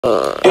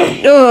Need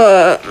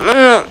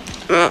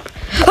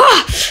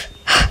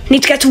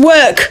to get to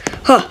work.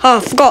 I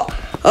forgot.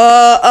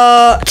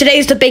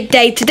 Today's the big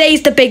day.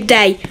 Today's the big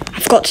day. I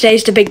forgot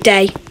today's the big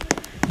day.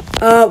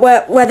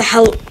 Where the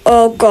hell?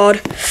 Oh God.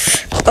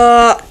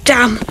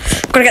 Damn.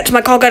 Gotta get to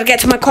my car. Gotta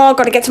get to my car.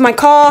 Gotta get to my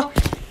car.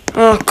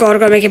 Oh God, I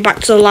gotta make it back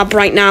to the lab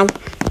right now.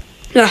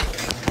 Come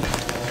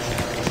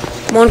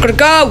on, gotta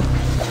go.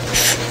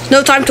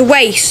 No time to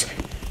waste.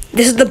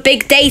 This is the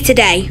big day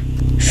today.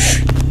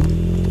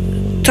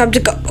 Time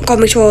to go.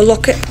 Gotta make sure I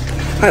lock it.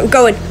 Alright, we're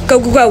going. Go.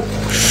 Do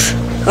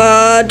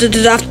I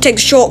have to take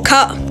the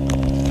shortcut?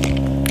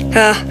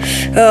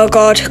 Oh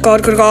God.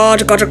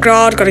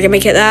 Gotta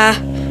make it there.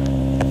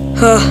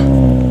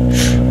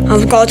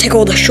 I've got to take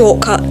all the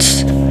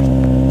shortcuts.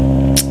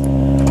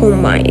 Oh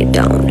my,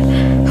 down.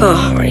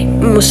 Right,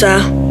 almost there.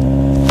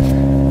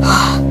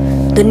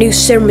 The new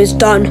serum is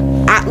done.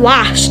 At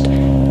last.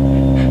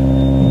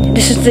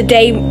 This is the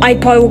day I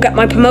probably will get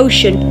my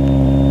promotion.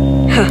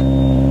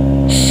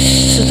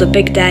 This is a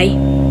big day.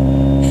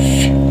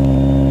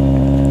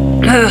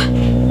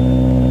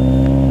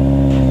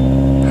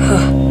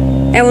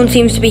 Everyone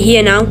seems to be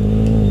here now.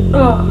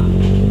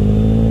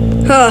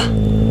 At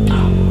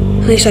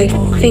least I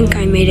think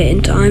I made it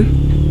in time.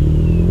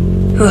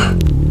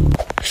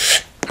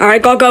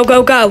 Alright, go.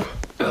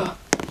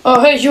 Oh,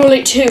 hey, you're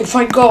late too,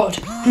 thank God.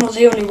 I'm not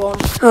the only one.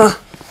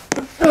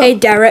 Hey,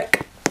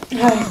 Derek.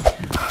 Hey.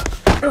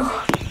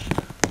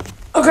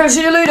 Okay,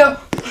 see you later.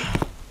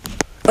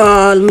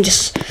 Let me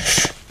just...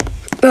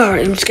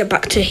 Alright, let's get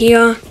back to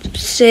here.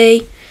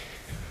 See.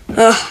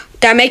 Did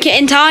I make it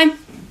in time?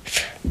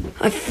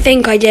 I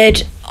think I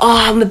did.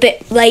 I'm a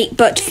bit late,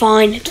 but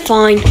fine. It's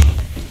fine.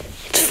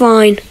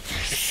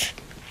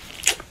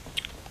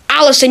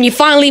 Allison, you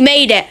finally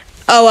made it.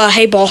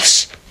 Hey,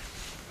 boss.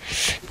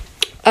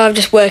 I'm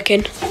just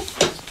working.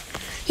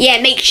 Yeah,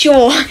 make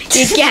sure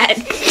you get...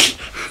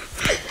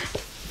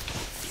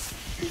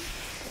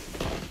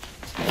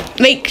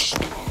 Make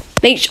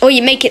sure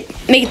you make it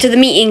to the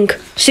meeting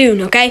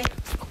soon, okay?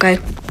 Okay.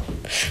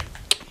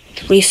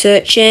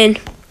 Researching.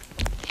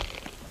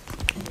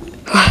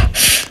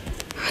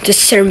 This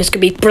serum is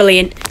gonna be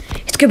brilliant.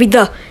 It's gonna be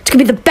the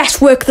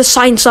best work the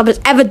science lab has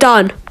ever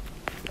done.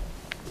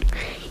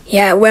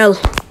 Yeah, it will.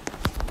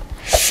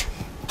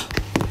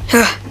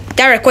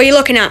 Derek, what are you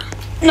looking at?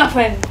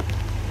 Nothing.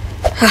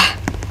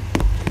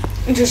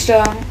 Just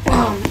I'm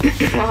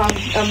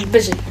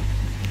busy.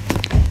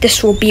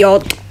 This will be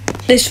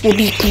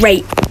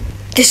great.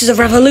 This is a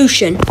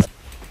revolution.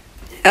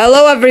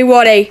 Hello,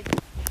 everybody.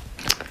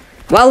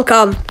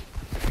 Welcome.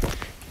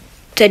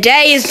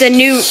 Today is the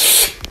new...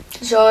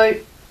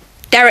 Sorry.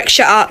 Derek,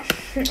 shut up.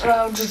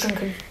 I'm just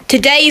drinking.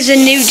 Today is a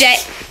new day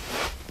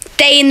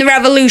in the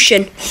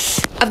revolution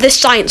of the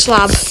science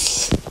lab.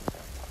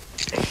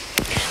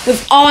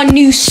 With our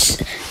new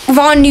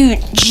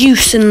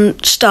juice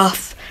and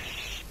stuff.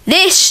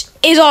 This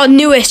is our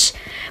newest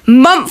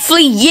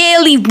monthly,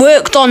 yearly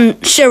worked on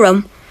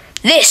serum.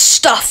 This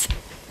stuff,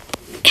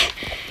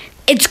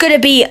 it's gonna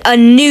be a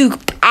new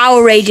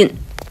power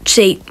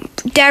agency.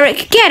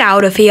 Derek, get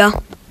out of here.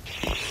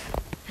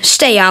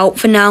 Stay out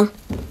for now.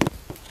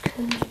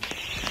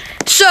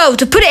 So,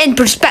 to put it in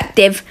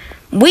perspective,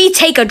 we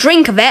take a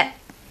drink of it,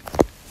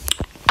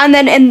 and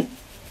then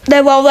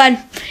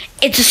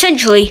it's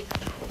essentially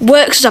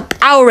works as a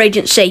power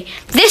agency.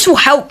 This will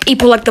help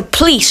people like the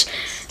police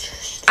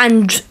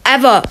and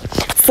other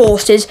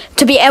forces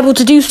to be able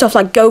to do stuff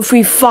like go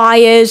through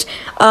fires,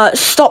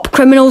 stop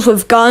criminals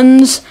with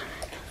guns.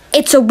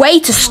 It's a way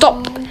to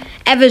stop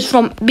others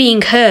from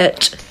being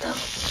hurt.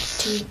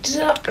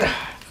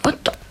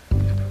 What the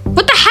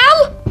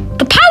hell?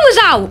 The power's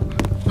out!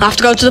 I have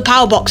to go to the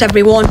power box,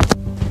 everyone.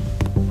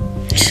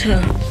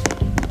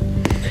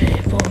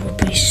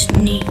 Probably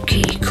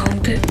sneaky,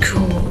 can't get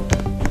caught.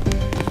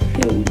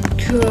 Here we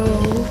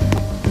go.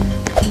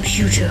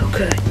 Computer,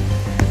 okay.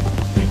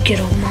 Get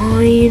on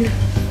mine.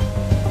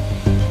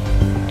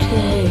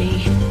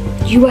 Okay.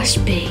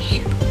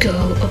 USB. Go.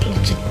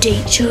 Upload the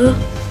data.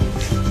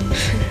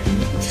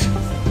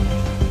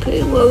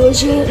 Okay, where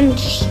is it?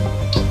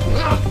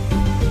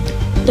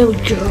 There we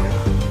go.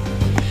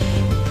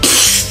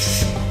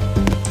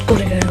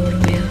 Gotta get out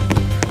of here.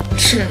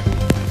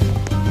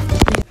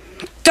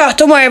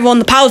 Don't worry, everyone.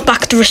 The power's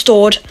back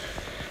restored.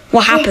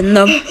 What happened,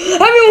 though? I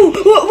mean,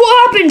 what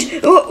happened?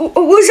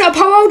 Was that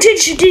power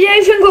outage? Did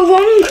anything go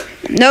wrong?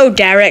 No,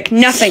 Derek.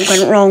 Nothing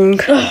went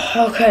wrong.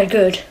 Okay,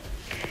 good.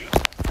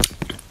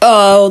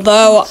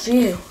 Although...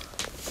 See you.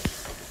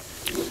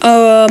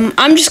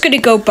 I'm just gonna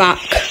go back.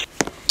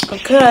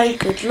 Okay,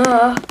 good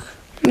luck.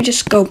 Let me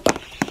just go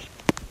back.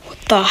 What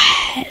the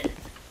hell?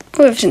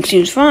 Oh, everything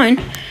seems fine.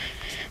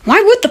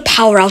 Why would the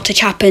power outage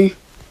happen?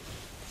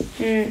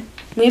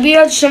 Maybe it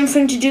had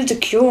something to do with the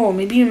cure.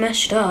 Maybe you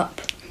messed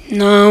up.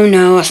 No,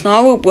 that's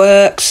not how it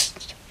works.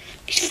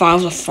 These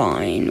files are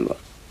fine. But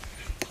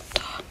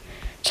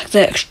it's like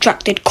they're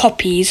extracted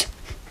copies.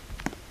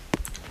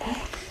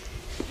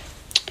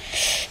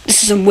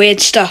 This is some weird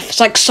stuff. It's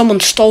like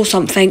someone stole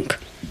something.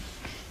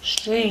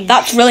 Strange.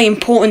 That's really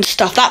important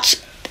stuff. That's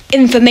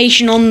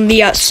information on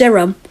the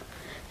serum.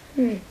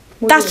 Weird.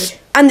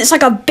 And it's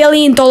like $1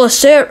 billion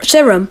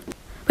serum.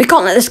 We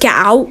can't let this get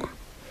out.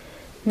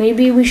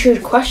 Maybe we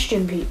should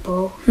question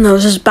people. No,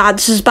 this is bad.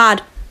 This is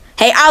bad.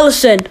 Hey,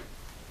 Alison.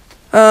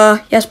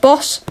 Yes,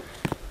 boss.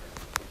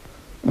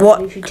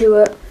 What? We should do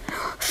it.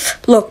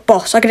 Look,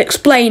 boss. I can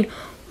explain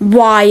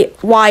why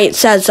it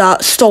says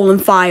stolen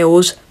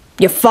files.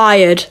 You're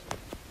fired.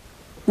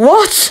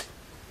 What?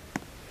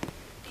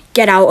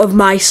 Get out of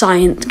my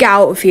science. Get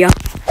out of here.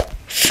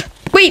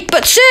 Wait,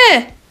 but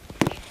sir.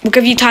 We'll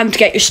give you time to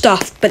get your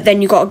stuff, but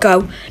then you gotta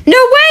go. No,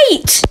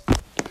 wait!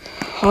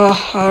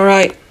 Oh,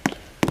 alright.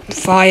 I'm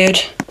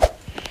fired.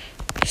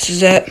 This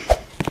is it.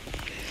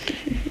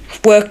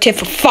 I've worked here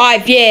for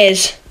 5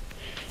 years.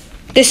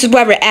 This is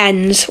where it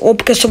ends, all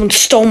because someone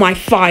stole my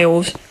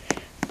files.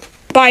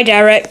 Bye,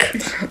 Derek.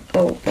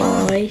 Oh,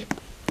 bye.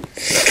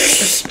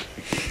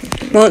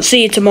 Won't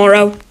see you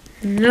tomorrow.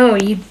 No,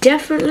 you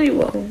definitely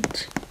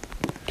won't.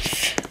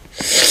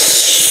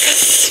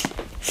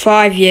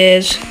 5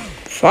 years.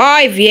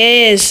 5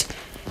 years.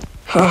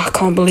 Oh, I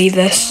can't believe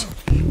this.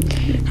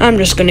 I'm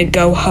just gonna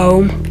go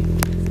home.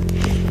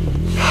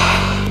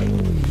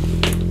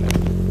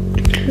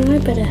 I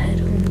better head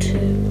home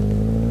too.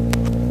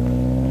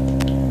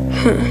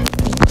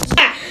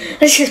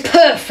 This is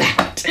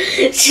perfect.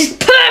 This is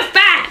perfect.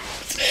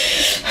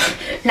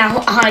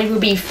 Now I will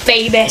be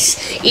famous,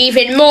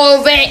 even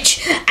more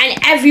rich, and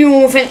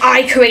everyone will think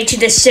I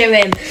created the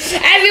serum.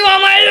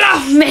 Everyone will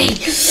love me.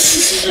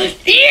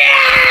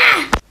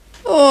 Yeah!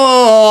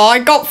 Oh, I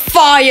got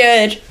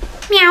fired.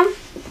 Meow.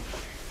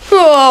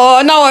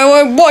 Oh, now I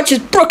won't watch as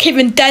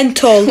Brookhaven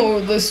Dental.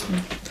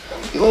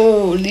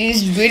 Oh,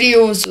 these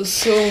videos are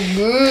so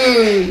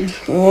good.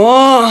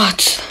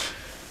 What?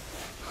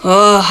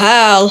 Oh,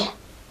 hell.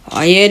 What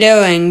are you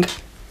doing?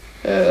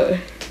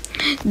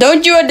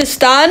 Don't you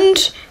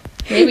understand?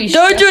 Maybe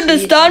Don't you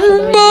understand?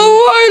 stressy,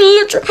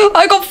 Oh,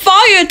 I got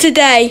fired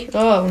today.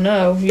 Oh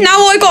no.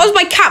 Now all I got is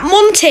my cat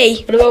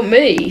Monty. What about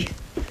me?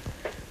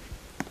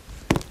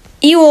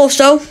 You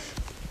also.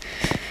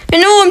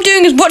 And all I'm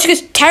doing is watching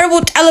this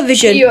terrible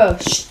television. Here,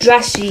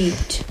 stress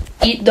eat.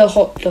 Eat the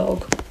hot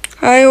dog.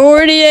 I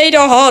already ate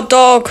a hot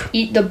dog.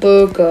 Eat the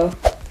burger.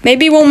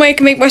 Maybe one way I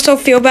can make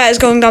myself feel better is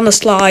going down the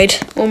slide.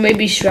 Or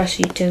maybe stress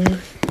eating.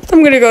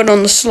 I'm gonna go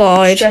down the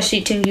slide. Stress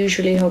eating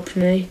usually helps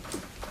me.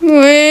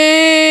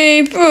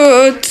 Wait,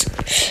 but...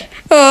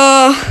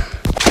 Oh,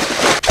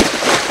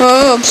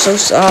 I'm so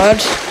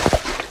sad.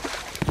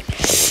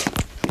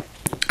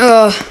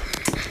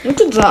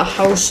 Look at that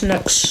house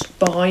next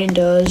behind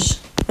us.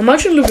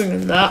 Imagine living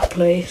in that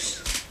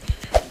place.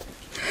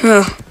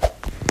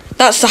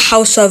 That's the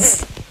house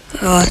of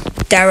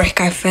Derek,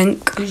 I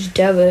think. Who's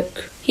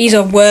Derek? He's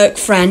a work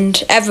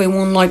friend.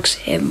 Everyone likes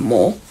him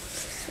more.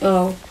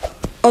 Oh.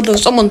 Although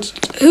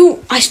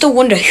I still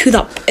wonder who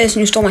that person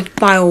who stole my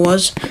file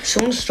was.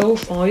 Someone stole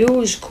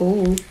files?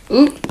 Cool.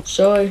 Ooh,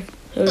 sorry.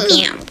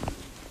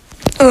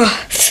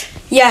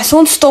 Yeah,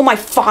 someone stole my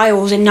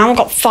files and now I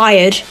got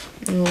fired.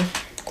 Oh,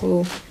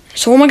 cool.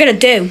 So what am I gonna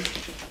do?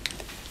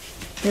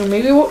 Yeah,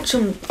 maybe watch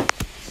some...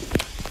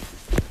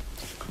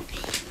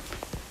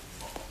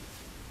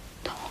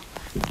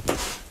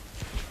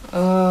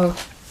 I'm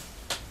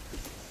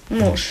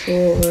not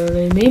sure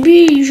really.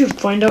 Maybe you should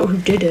find out who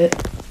did it.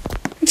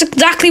 That's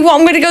exactly what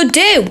I'm gonna go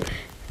do.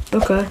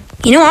 Okay.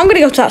 You know what? I'm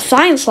gonna go to that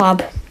science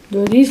lab.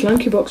 These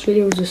Lanky Box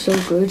videos are so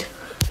good.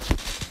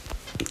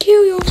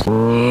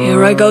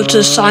 Here I go to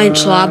the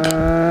science lab.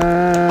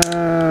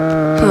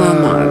 Oh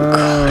my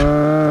god.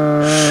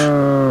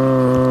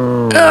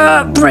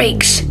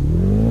 Brakes.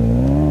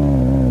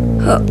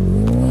 Oh,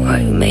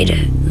 I made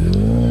it.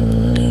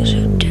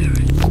 Loser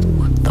Derek.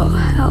 What the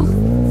hell?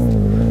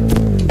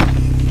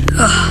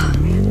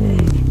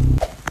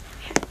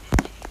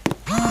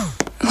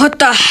 What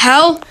the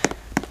hell?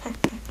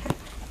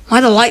 Why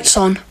are the lights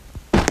on?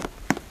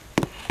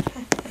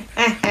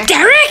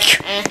 Derek!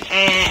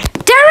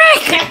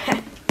 Derek!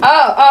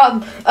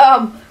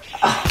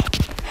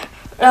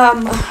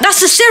 That's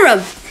the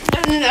serum.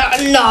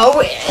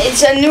 No,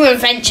 it's a new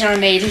invention I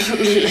made.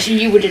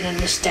 You wouldn't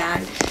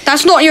understand.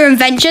 That's not your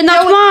invention,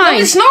 that's mine. No,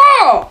 it's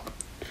not.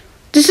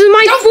 This is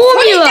my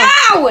formula.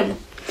 Put it down.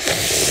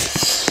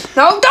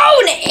 No,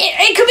 don't.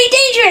 It could be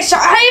dangerous.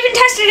 I haven't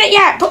tested it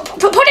yet.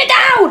 Put it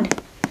down.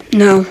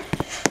 No.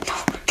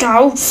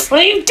 No. What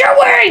are you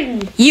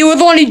doing? You were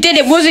the one who did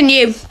it, wasn't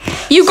you?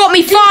 You got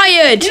me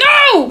fired.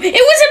 No,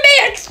 it wasn't me.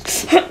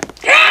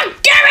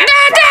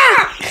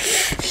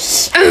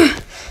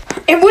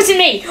 It wasn't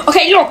me.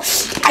 Okay, look.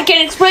 I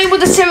can explain what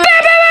the serum.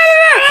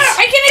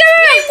 I can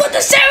explain what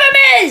the serum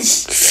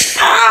is.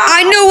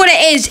 I know what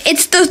it is.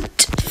 It's the.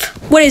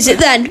 What is it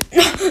then?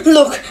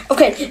 Look,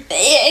 okay.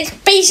 It's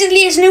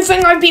basically this new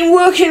thing I've been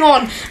working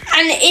on,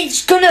 and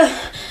it's gonna.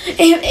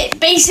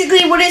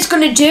 Basically, what it's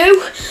gonna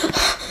do.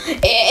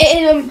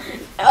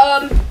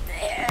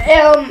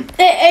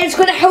 It's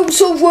gonna help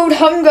solve world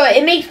hunger.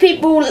 It makes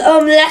people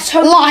less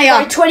hungry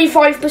Liar. by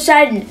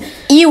 25%.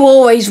 You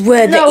always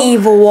were the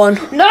evil one.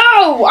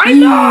 No, I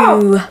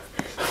know.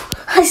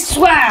 I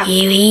swear.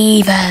 You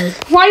evil.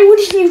 Why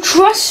wouldn't you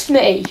trust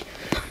me?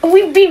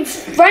 We've been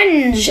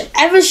friends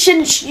ever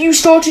since you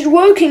started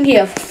working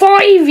here.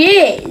 5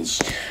 years.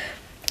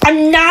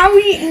 And now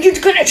you're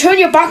going to turn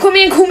your back on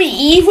me and call me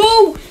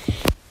evil?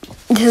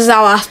 This is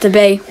how it has to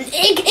be.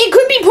 It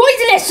could be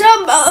poisonous.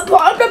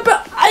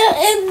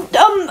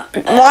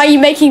 Why are you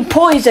making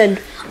poison?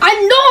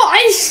 I'm not.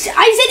 I said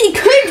it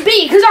could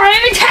be because I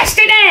haven't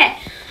tested it.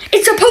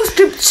 It's supposed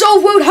to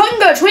solve world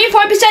hunger.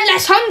 25%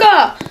 less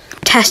hunger.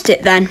 Test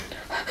it then.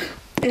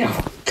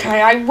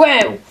 Okay, I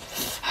will.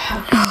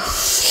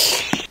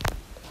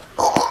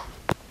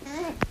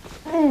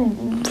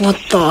 What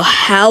the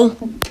hell?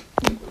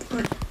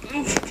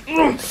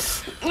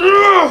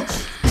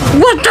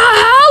 What the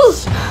hell?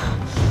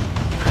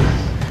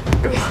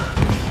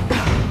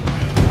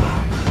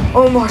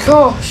 Oh my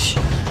gosh.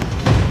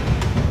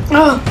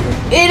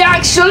 It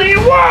actually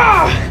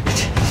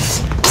worked.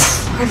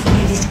 I don't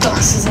need these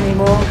glasses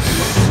anymore.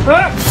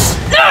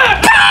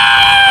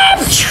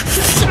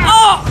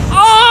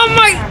 Oh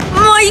my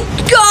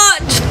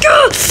god! No!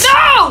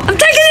 I'm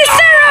taking this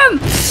serum!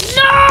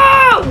 No!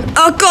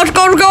 Oh god,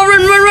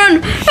 run!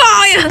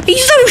 Oh,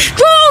 he's so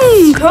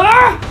strong!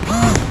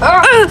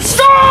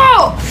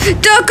 Stop!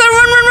 Go,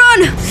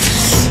 run!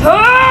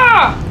 Go!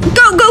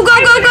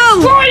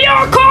 Destroy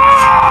your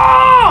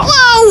car!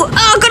 Whoa!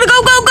 Oh, gotta go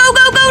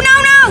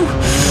now!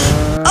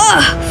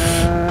 Oh,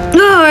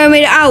 I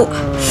made it out.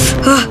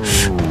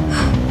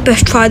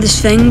 Best try this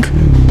thing.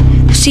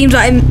 Seems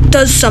like it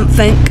does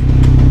something.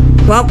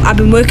 Well, I've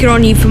been working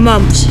on you for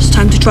months. It's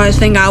time to try this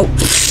thing out.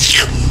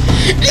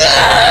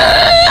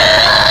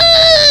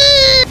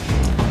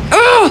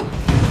 Oh!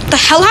 What the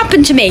hell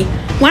happened to me?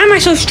 Why am I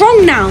so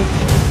strong now?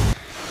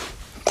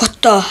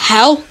 What the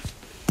hell?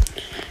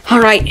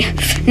 Alright,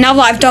 now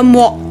that I've done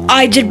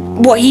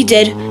what he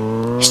did,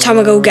 it's time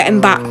to go get him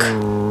back.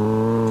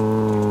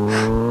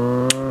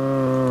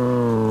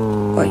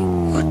 Wait,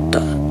 what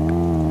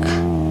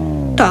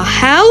the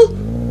hell?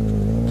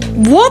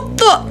 What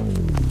the?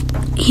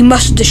 He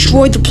must have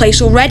destroyed the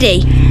place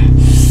already.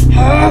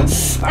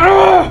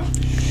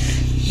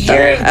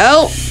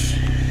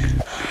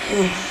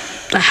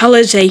 The hell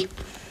is he?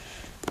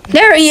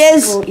 There he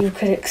is. Thought you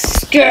could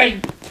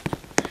escape.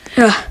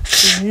 No.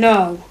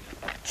 No,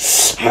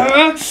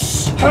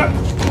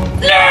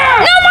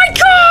 my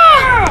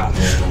car!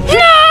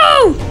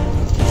 No!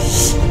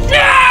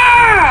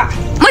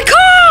 My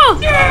car!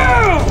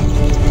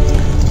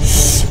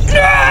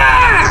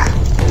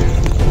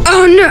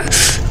 Oh no!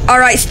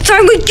 Alright, it's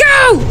time we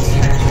go!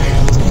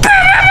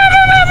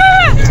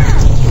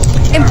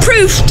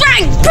 Improve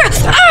strength!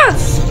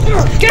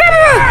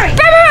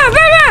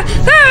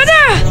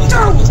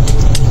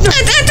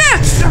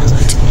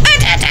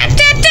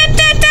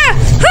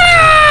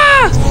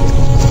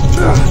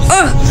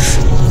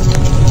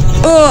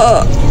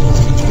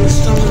 You're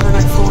stronger than I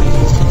thought.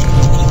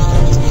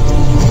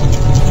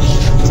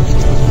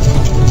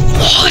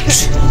 What?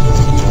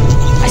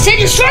 I said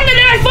you're stronger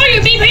than I thought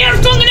you'd be, but you're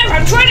stronger than ever.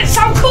 I'm trying to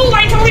sound cool,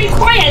 like really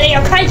quietly,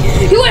 okay?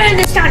 You wouldn't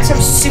understand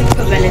some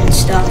super villain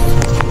stuff.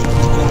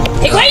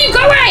 Hey, where are you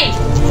going?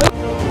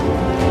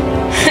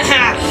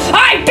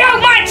 I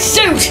built my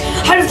suit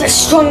out of the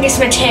strongest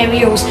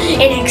materials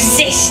in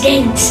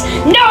existence.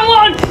 No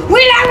one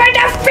will ever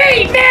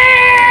defeat me!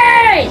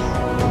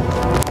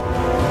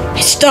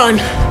 It's done.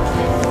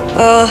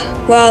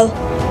 Well,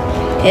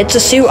 it's a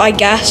suit, I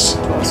guess.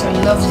 So he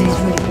loves these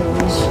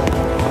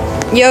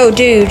videos. Yo,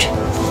 dude.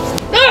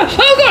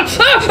 Oh god!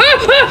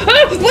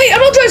 Wait,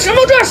 I'm not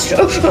dressed!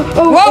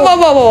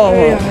 Whoa.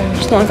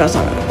 It's not like that.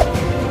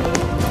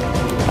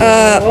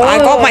 I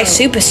got my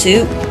super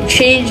suit.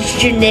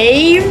 Changed your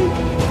name?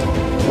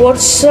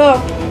 What's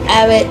up,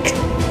 Eric?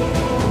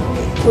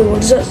 Wait, what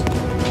is this?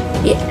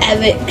 Yeah,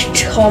 Eric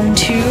Tom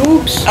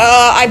Tubes?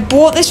 I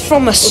bought this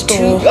from a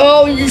store.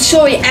 Oh,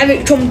 sorry,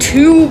 Eric Tom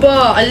Tuber.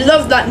 I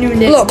love that new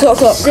name. Look.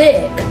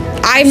 Sick.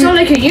 I'm You sound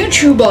like a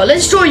YouTuber.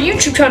 Let's start a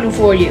YouTube channel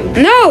for you.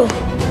 No.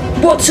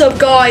 What's up,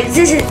 guys?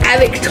 This is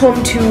Eric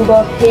Tom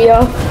Tuber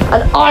here,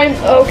 and I'm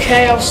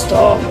okay. I'll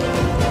stop.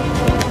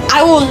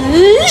 I will.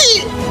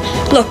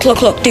 Look,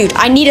 dude.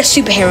 I need a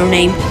superhero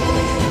name.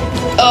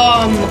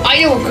 I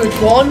know a good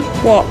one.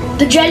 What?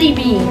 The Jelly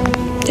Bean.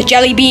 The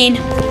Jelly Bean.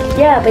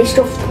 Yeah, based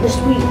off the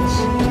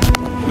sweets.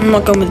 I'm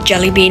not going with the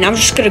Jelly Bean. I'm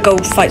just gonna go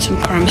fight some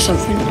crime or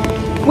something.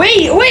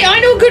 Wait, I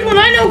know a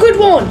good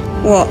one.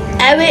 What?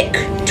 Eric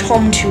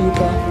Tom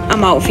Tuber.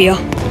 I'm out of here.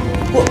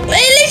 Well, it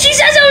literally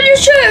says it on your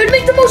shirt. It would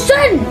make the most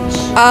sense.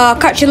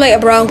 Catch you later,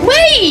 bro.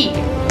 Wait!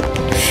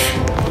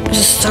 Is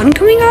the sun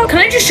coming out? Can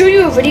I just show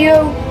you a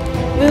video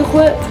real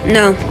quick?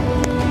 No.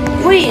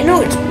 Wait,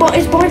 no, it's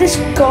by this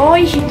guy.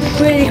 He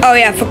really... Oh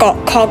yeah, I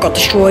forgot. Car got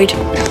destroyed.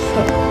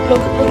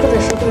 Look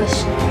at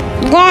this.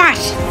 What?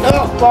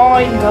 Oh,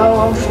 fine, go.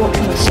 I'll just watch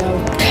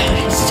myself.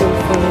 It's so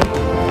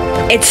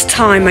funny. It's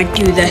time I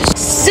do this.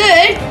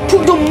 Said,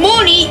 put the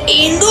money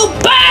in the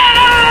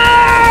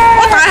bag!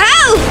 What the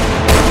hell?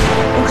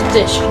 Look at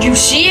this. You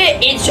see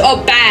it? It's a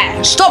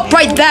bag. Stop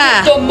right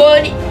there. The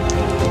money.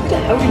 Who the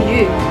hell are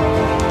you?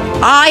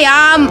 I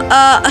am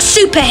a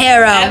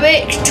superhero.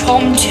 Eric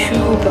Tom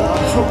Tuber.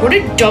 What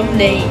a dumb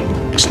name.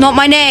 It's not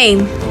my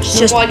name. It's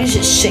just Why does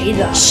it say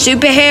that?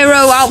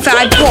 superhero outfit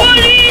I Put the bought.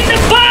 money in the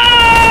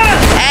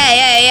bag!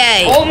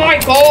 Hey. Oh my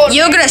god.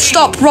 You're gonna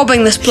stop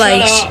robbing this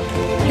place. Shut up.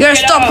 You're gonna Get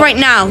stop out. right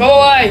now. Go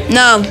away.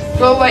 No.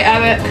 Go away,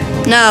 Eric.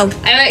 No.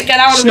 Eric, get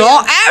out It's of here.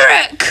 not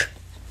Eric.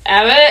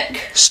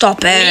 Eric, Stop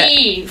it.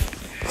 leave.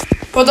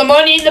 Put the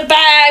money in the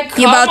bag.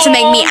 You're about to Come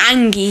make me on.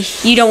 angry.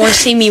 You don't want to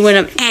see me when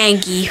I'm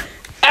angry.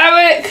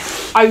 Eric,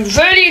 I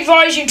really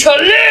advise you to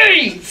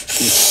leave.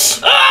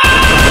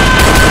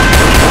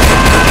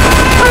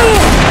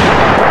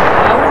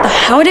 What the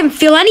hell? I didn't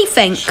feel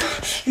anything. So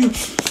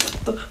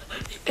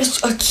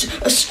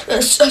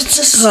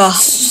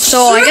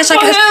I guess I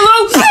could.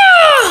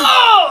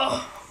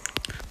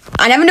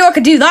 I never knew I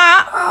could do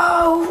that.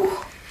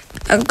 Oh,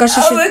 I guess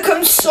I should. Eric,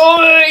 I'm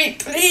sorry.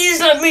 Please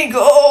let me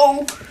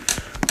go.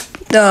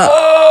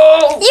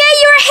 Oh. Yeah,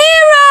 you're a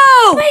hero.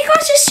 Oh my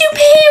gosh, a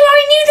superhero! I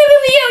knew they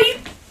were real, you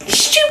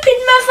stupid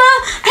mother!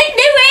 I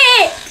knew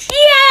it!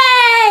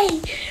 Yay!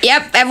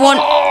 Yep, everyone.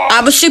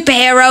 I'm a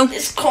superhero.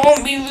 This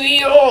can't be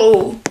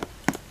real!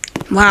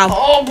 Wow.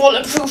 Oh,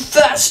 bulletproof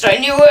vest, I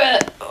knew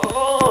it!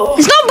 Oh,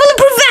 It's not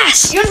bulletproof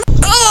vest.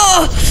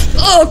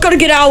 Oh, gotta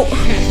get out.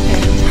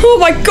 Oh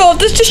my god,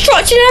 there's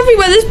destruction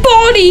everywhere. There's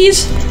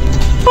bodies.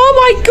 Oh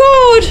my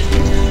god.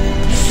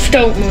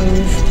 don't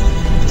move.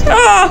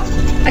 Ah,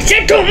 I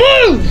said don't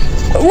move!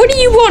 what do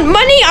you want?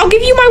 Money? I'll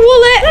give you my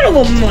wallet. I don't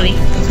want money.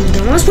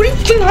 Dumbass, what do you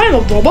think I am, a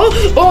robber?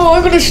 Oh,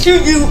 I'm gonna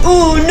shoot you!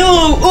 Oh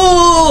no!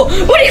 Oh!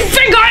 What do you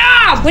think I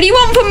am? What do you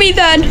want from me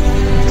then?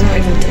 I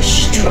want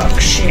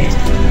destruction.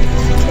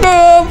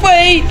 Oh,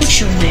 wait. What's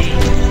your name?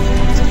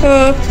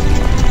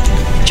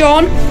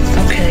 John?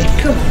 Okay,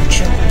 come on,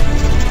 John.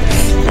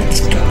 Let's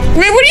go.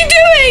 Wait, what are you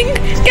doing?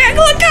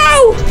 Let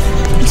go!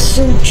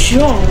 So,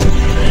 John,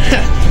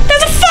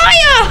 There's a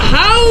fire!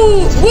 how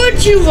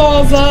would you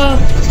rather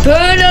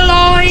burn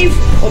alive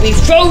or be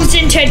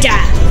frozen to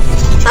death?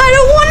 I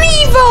don't want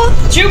either.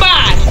 Too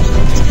bad.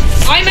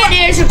 I meant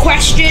it as a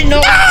question,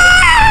 not. I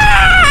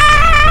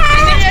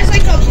meant it as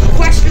like a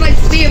question, like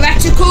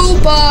theoretical,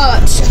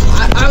 but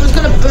I was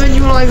gonna burn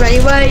you alive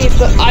anyway.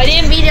 But I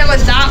didn't mean it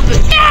like that.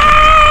 But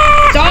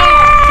stop!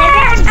 Come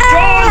on,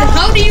 John.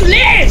 How do you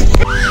live?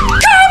 Come on!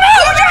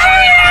 Put your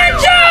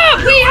hands up!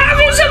 We have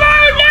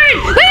surrounded.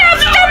 We have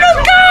double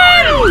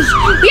guns!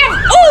 We have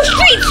all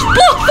streets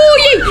blocked for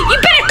you! You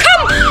better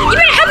come! You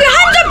better have your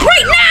hands up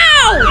right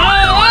now!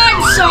 Oh, I'm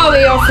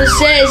sorry,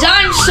 officers.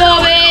 I'm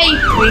sorry.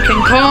 We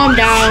can calm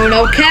down,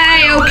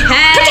 okay? Okay.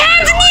 Put your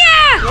hands in the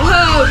air!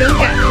 Whoa, don't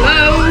get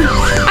close.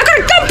 I got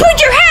a gun point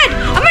to your head!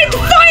 I'm ready to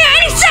fire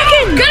any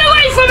second! Get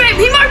away from him!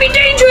 He might be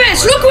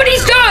dangerous! Look what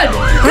he's done!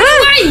 Get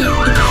away!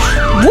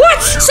 What?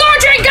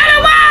 Sergeant, get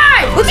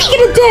away! What's he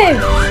gonna do?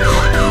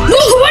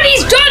 Look what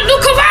he's done!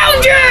 Look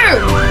around you!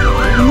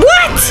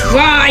 What?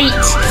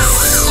 Right.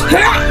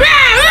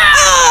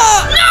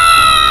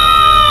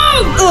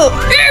 No!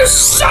 You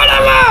son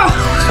of a...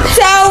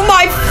 Tell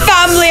my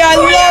family I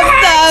love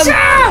them!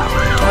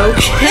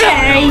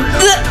 Okay.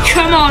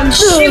 Come on,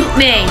 shoot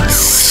me.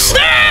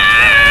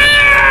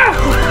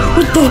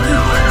 What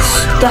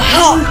the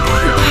hell?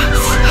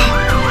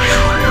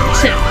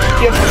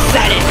 You're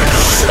pathetic.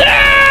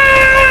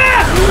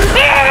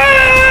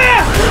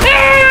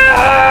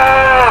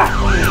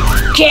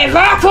 Give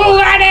up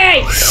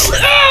already!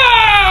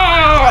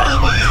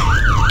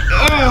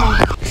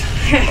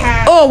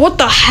 Oh, what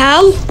the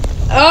hell?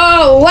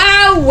 Oh,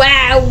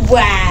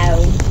 wow.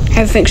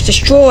 Everything's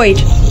destroyed.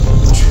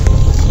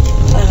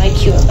 I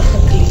like your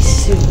ugly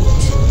suit.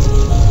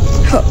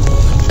 What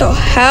the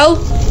hell?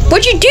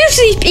 What'd you do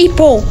to these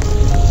people?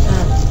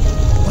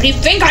 What do you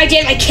think I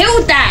did? I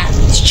killed them!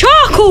 It's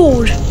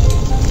charcoal!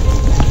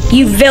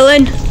 You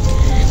villain!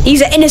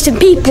 These are innocent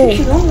people.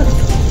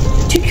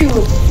 Took you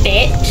a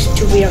bit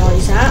to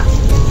realise that.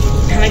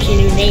 I like your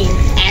new name,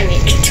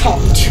 Eric Tom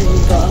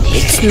Tuber.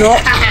 It's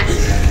not.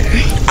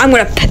 I'm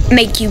gonna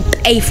make you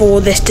pay for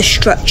all this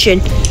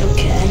destruction.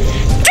 Okay.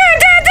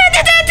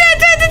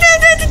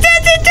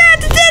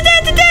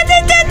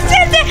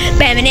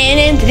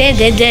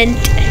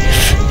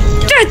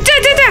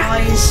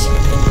 Guys.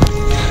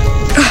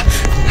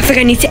 I think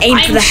I need to aim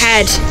for the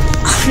head.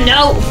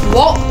 No,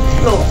 what?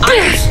 Look,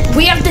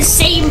 we have the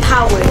same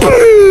powers.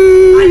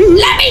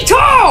 Let me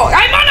talk!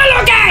 I'm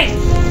monologuing!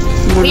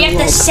 We have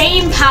the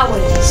same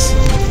powers.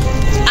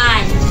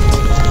 And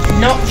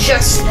not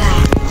just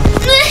that.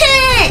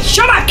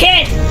 Shut up,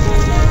 kid!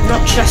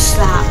 Not just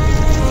that.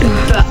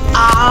 But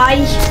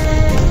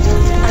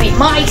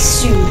my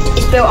suit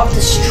is built of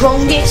the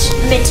strongest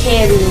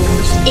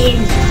materials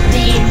in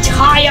the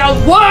entire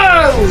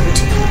world!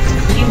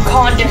 You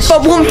can't just.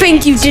 But one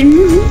thing you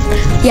didn't.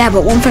 Yeah,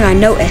 but one thing I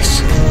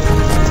noticed.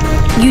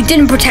 You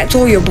didn't protect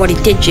all your body,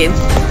 did you? The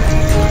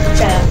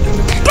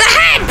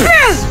head!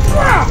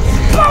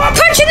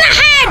 Punch in the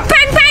head!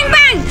 Bang, bang,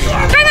 bang!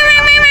 Bang, bang,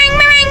 bang, bang,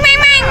 bang, bang, bang,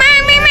 bang,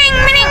 bang, bang, bang, bang,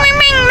 bang,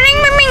 bang,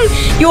 bang, bang.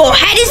 Your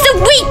head is the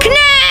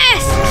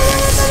weakness!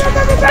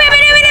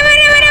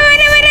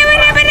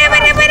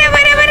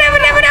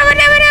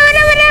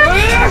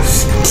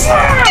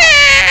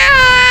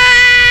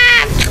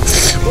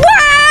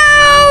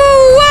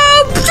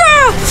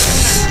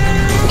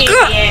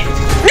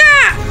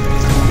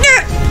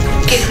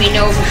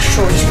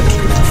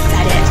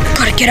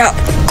 get up.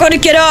 Gotta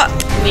get up.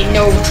 We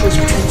know it was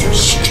because of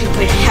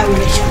stupid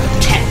helmet to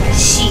protect my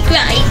secret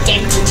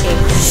identity.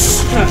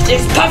 This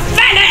is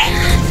pathetic!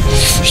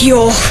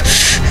 You're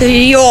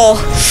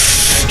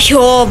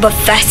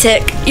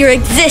pathetic. Your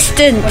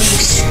existence. What are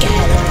you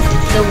scared of?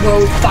 The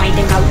world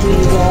finding out who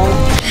you are.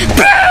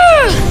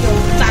 Your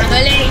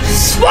family.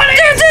 What are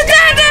you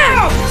scared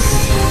of?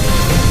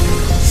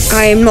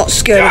 I am not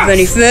scared of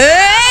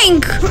anything.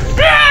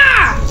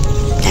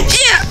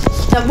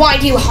 Then why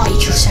do you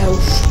hide yourself?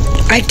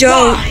 I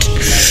don't.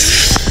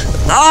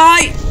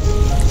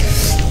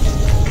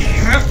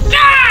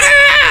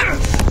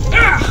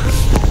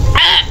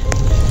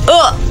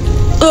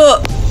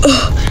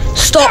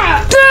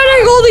 Stop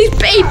burning all these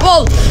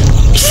people.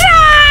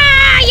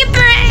 You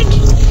burn!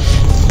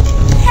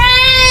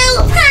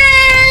 Help!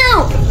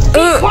 Help!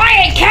 Be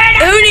quiet, kid!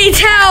 Who needs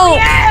help?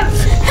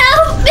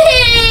 Help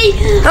me!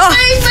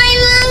 Where's my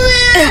mama?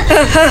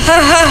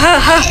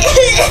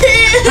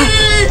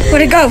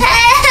 Where'd it go?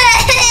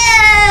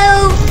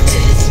 Help!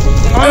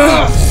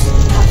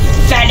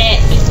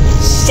 Pathetic.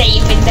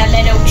 Saving the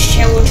little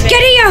children.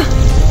 Get here!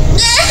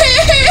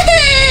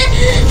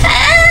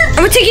 I'm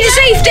gonna take you to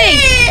safety.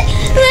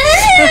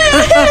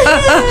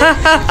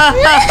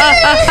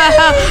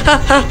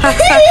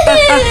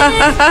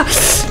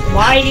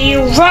 Why do you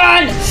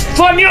run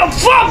from your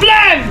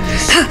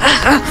problems?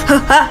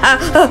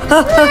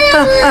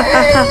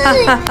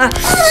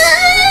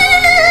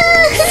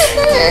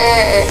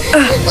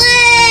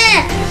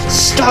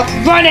 Stop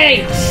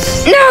running!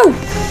 No!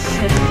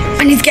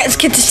 I need to get this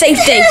kid to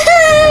safety.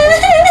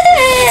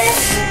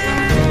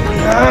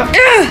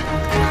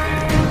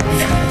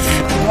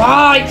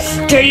 Why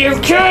do you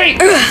keep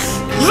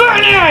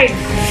running?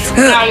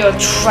 Now you're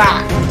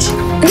trapped.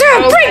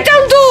 Break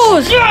down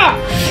doors!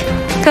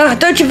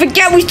 Don't you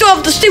forget we still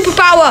have the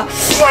superpower!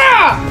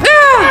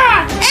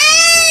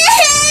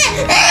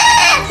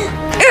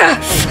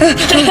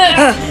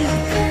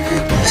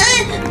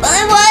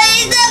 Why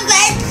is the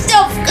red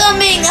stuff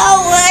coming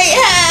out my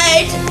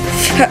head?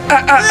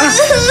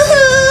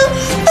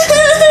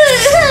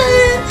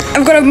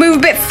 I've got to move a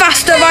bit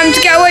faster if I'm to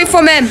get away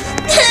from him.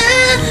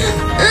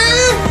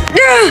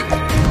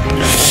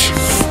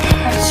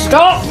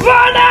 Stop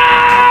running!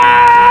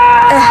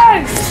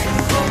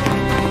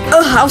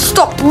 I'll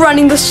stop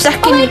running the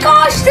second. Oh my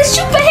gosh, the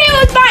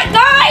superhero's back,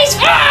 guys!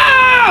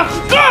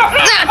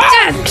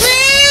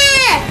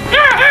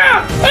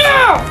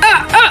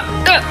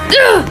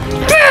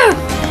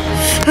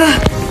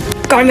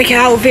 Gotta make it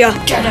out of here.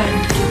 Dead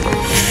end.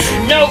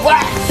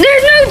 Nowhere.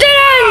 There's no dead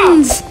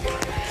ends.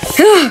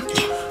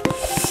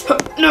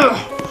 No.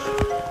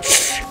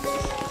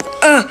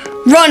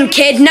 Run,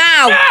 kid,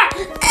 now.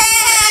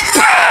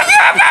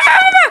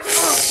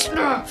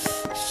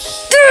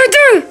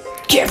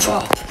 Give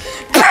up.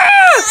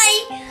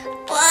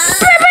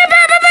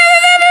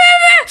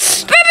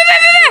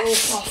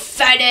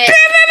 Pathetic.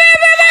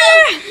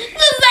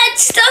 The red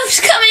stuff's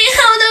coming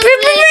out of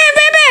me.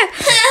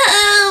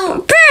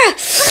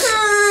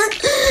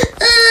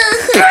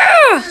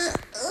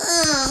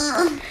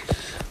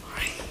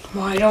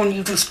 Why don't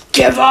you just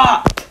give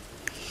up?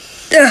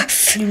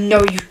 You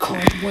know you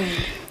can't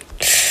win.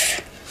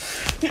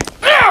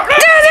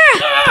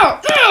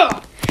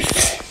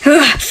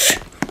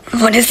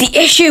 What is the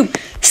issue?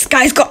 This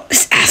guy's got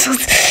this asshole.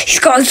 He's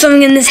got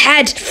something in his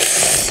head.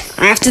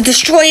 I have to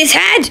destroy his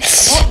head.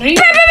 What are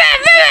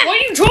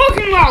you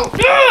talking about?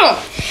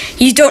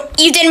 You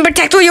didn't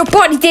protect all your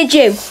body, did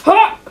you?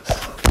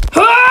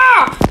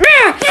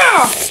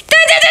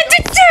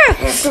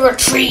 Have to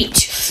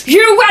retreat.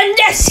 You win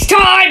this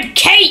time,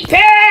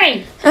 KP!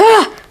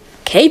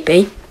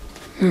 KP?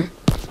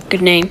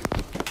 Good name.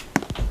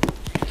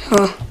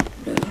 Oh.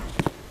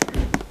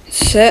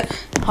 Sit.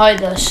 Hi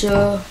there,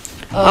 sir.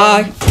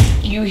 Hi.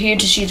 You here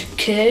to see the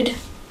kid?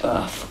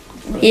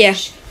 Yeah.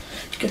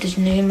 Let's get his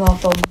name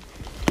off.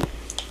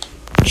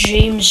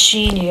 James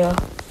Senior.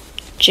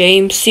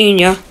 James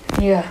Senior.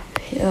 Yeah.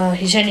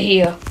 He's in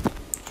here.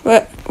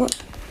 What?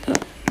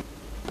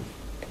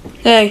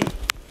 Hey.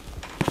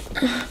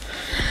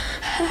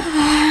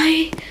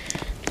 Hi.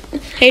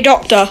 Hey,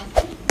 doctor.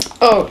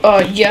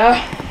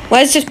 Yeah.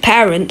 Where's his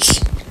parents?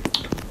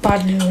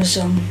 Bad news.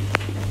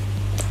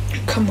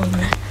 Come on,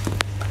 man.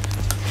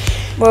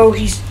 Well,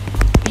 he's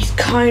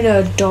kind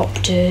of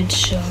adopted,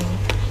 so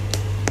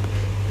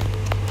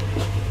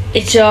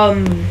it's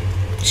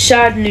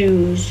sad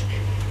news.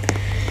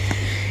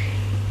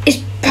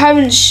 His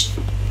parents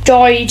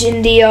died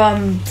in the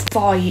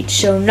fight,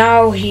 so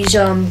now he's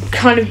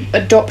kind of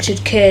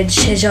adopted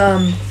kids. His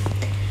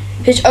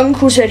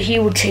uncle said he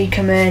would take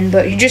him in,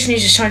 but he just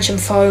needs to sign some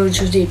files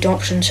with the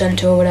adoption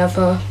center or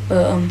whatever.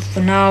 But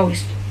for now,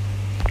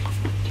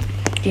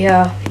 he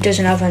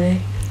doesn't have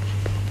any.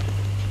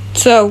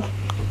 So,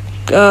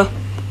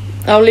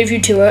 I'll leave you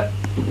to it.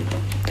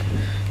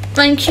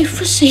 Thank you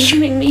for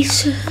saving me,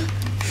 sir.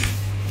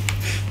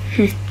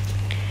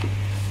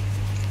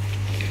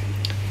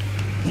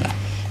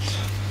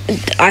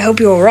 I hope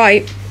you're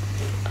alright.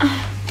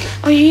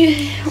 Are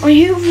you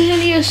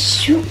really a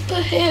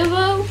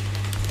superhero?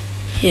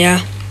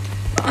 Yeah.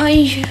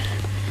 I...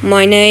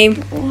 My name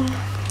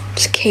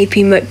is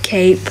Capey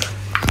McCape.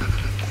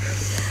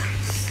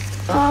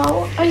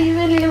 Oh, I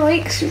really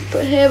like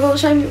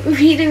superheroes. I'm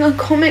reading a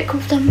comic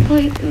of them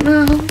right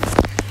now.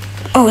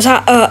 Oh, is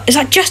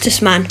that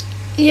Justice Man?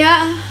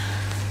 Yeah.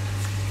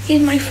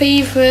 He's my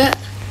favourite.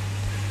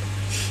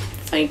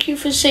 Thank you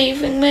for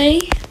saving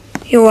me.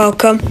 You're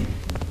welcome.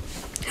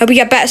 Hope you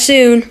get better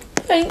soon.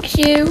 Thank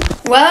you.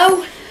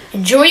 Well,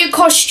 enjoy your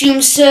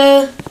costume,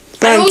 sir.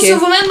 Thank and also you.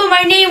 remember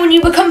my name when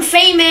you become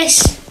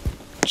famous.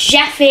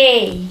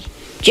 Jeffy.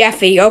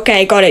 Jeffy,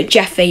 okay, got it.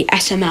 Jeffy,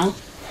 SML.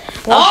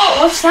 Oh,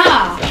 what's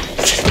that?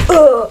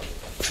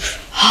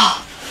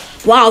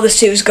 Wow, the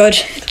suit is good.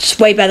 It's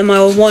way better than my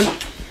old one.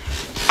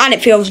 And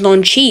it feels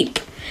non-cheap.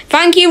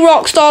 Thank you,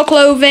 Rockstar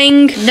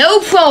Clothing. No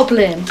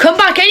problem. Come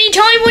back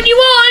anytime when you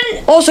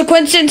want. Also,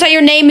 coincidence that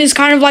your name is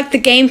kind of like the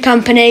game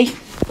company.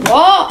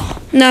 What?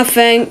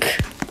 Nothing.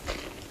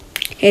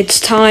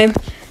 It's time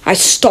I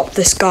stop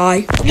this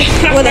guy.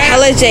 Where the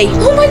hell is he?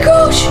 Oh my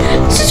gosh,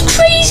 this is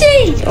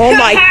crazy. Oh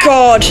my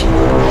god.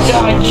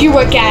 God, you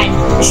again.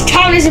 This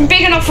town isn't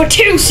big enough for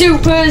 2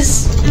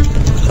 supers.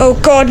 Oh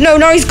god, no,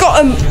 he's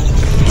got him.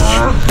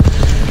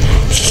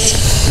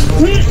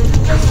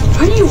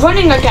 Why are you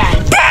running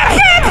again?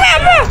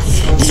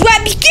 This is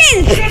where it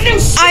begins.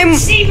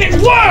 It's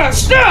even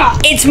worse.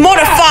 It's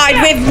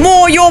modified with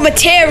more your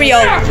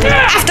material.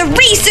 After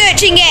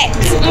researching it.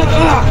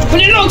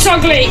 But it looks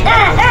ugly.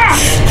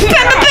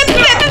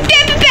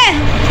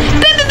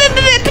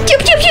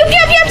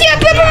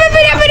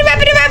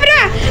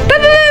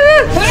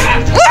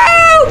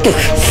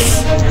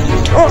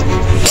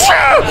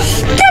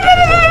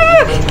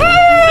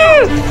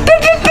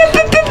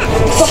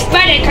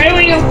 Pathetic. I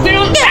don't even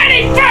feel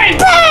anything.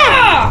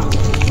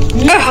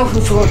 Now who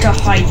forgot to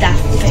hide that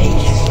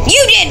face?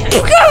 You did.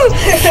 What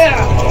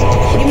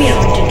do you mean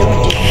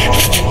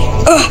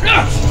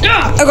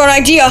I I got an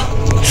idea.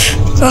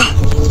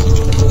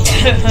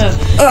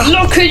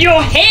 Look at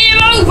your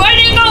hero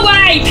running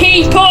away,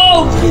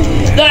 people!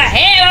 The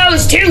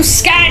hero's too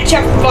scared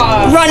to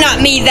fall. Run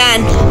at me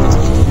then.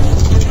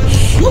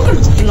 I'm not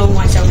gonna blow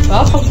myself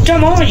up. How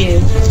dumb are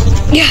you?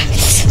 Yeah.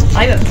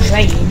 I have a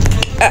brain.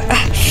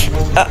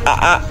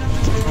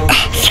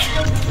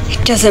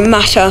 It doesn't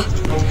matter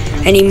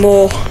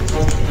anymore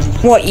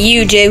what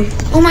you do.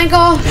 Oh my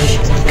gosh.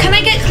 Can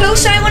I get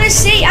closer? I want to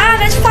see. Ah,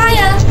 there's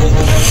fire.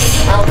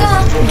 Oh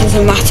god. It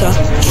doesn't matter.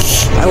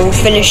 I will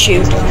finish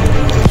you.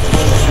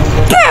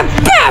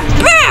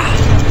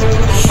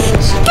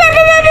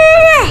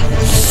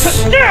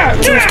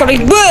 It's gotta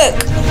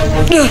work.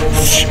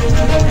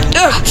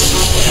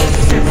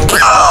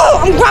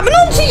 I'm grabbing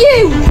onto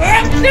you.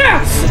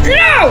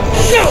 No!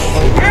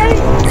 I'm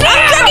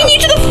dragging you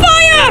to the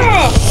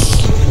fire.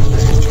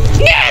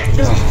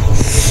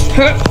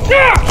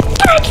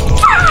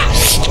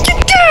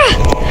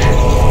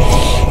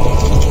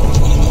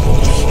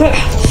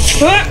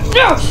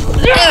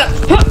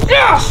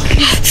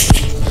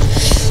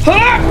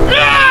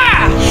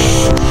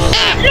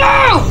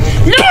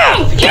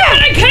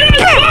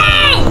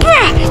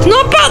 It's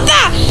not about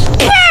that.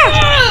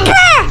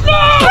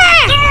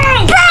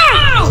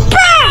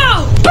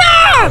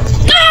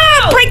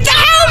 Break the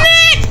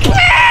helmet.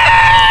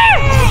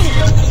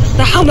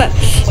 The helmet.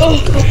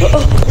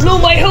 No,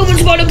 my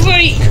helmet's about to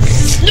break.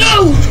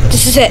 No!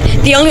 This is it.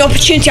 The only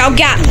opportunity I'll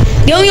get.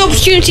 The only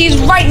opportunity is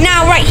right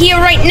now, right here,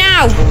 right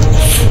now.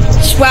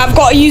 This is where I've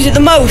got to use it the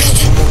most.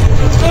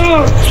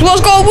 This is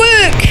what's got to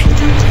work.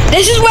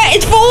 This is where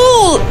it's for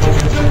all.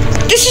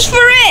 This is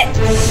for it.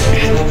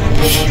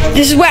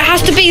 This is where it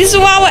has to be. This is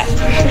where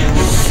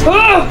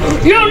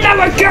You'll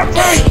never get me!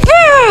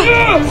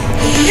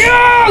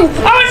 No!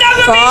 I'll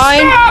never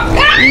Fine.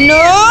 be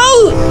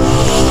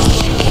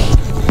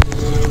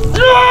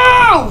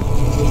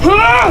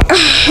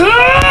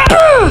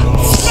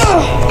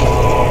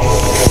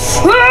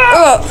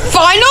stopped!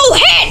 Final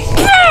hit.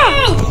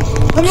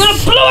 I'm gonna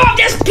blow up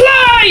this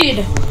plane!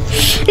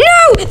 No,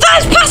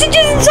 there's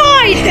passengers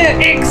inside.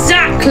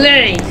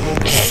 Exactly!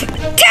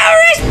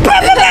 Terrorists.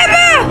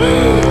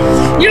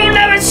 You'll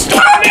never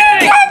stop me!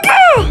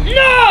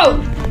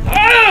 No!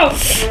 Oh!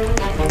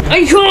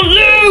 I can't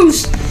lose!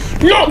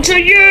 Not to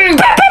you!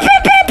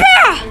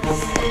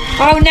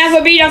 I'll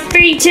never be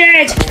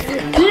defeated!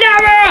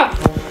 Never!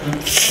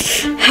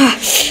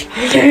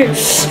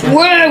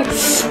 We'll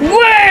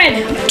win!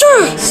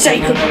 Say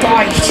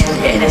goodbye to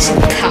the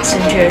innocent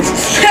passengers.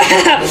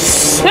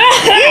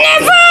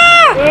 Never!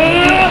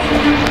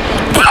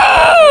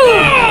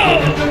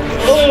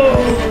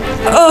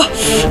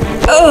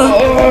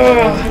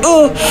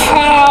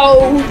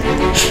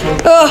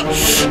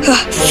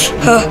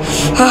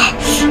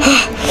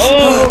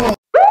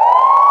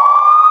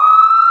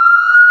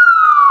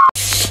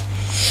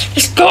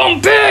 It's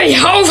can't be!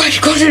 How have I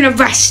gotten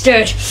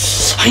arrested?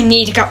 I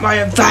need to get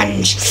my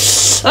revenge.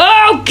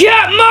 I'll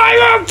get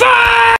my revenge!